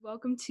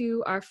Welcome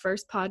to our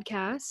first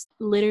podcast,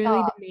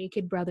 literally the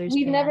Naked Brothers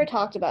We've Band. never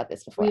talked about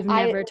this before. We've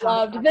never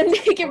talked about the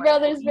this Naked before.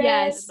 Brothers Band.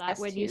 Yes,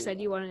 when you said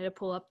you wanted to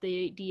pull up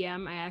the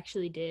DM, I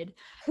actually did.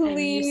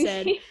 Please.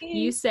 And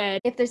you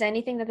said, if there's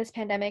anything that this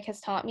pandemic has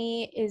taught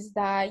me is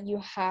that you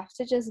have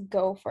to just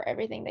go for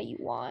everything that you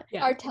want.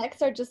 Yeah. Our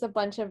texts are just a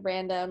bunch of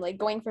random, like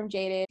going from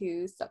Jaded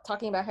to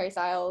talking about Harry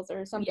Styles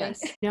or something.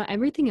 Yes.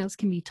 Everything else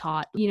can be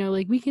taught.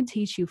 We can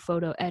teach you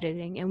photo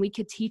editing, and we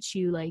could teach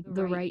you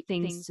the right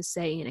things to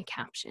say in a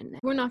caption.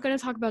 We're not going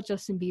to talk about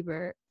Justin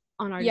Bieber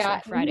on our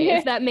Dislike Friday,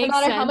 if that makes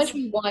sense. No matter how much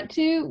we want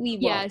to, we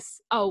won't. Yes.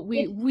 Oh,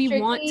 we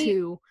want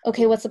to.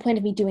 Okay, what's the point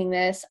of me doing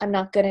this? I'm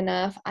not good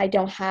enough. I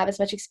don't have as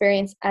much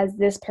experience as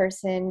this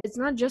person. It's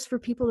not just for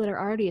people that are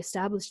already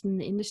established in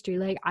the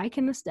industry. I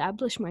can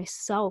establish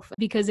myself,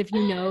 because if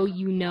you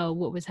know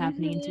what was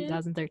happening in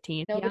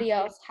 2013. Nobody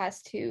else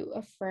has to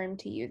affirm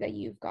to you that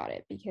you've got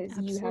it, because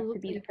you have to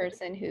be the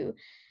person who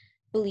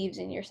believes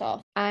in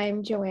yourself.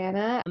 I'm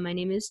Joanna. My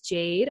name is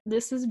Jade.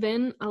 This has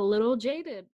been A Little Jaded.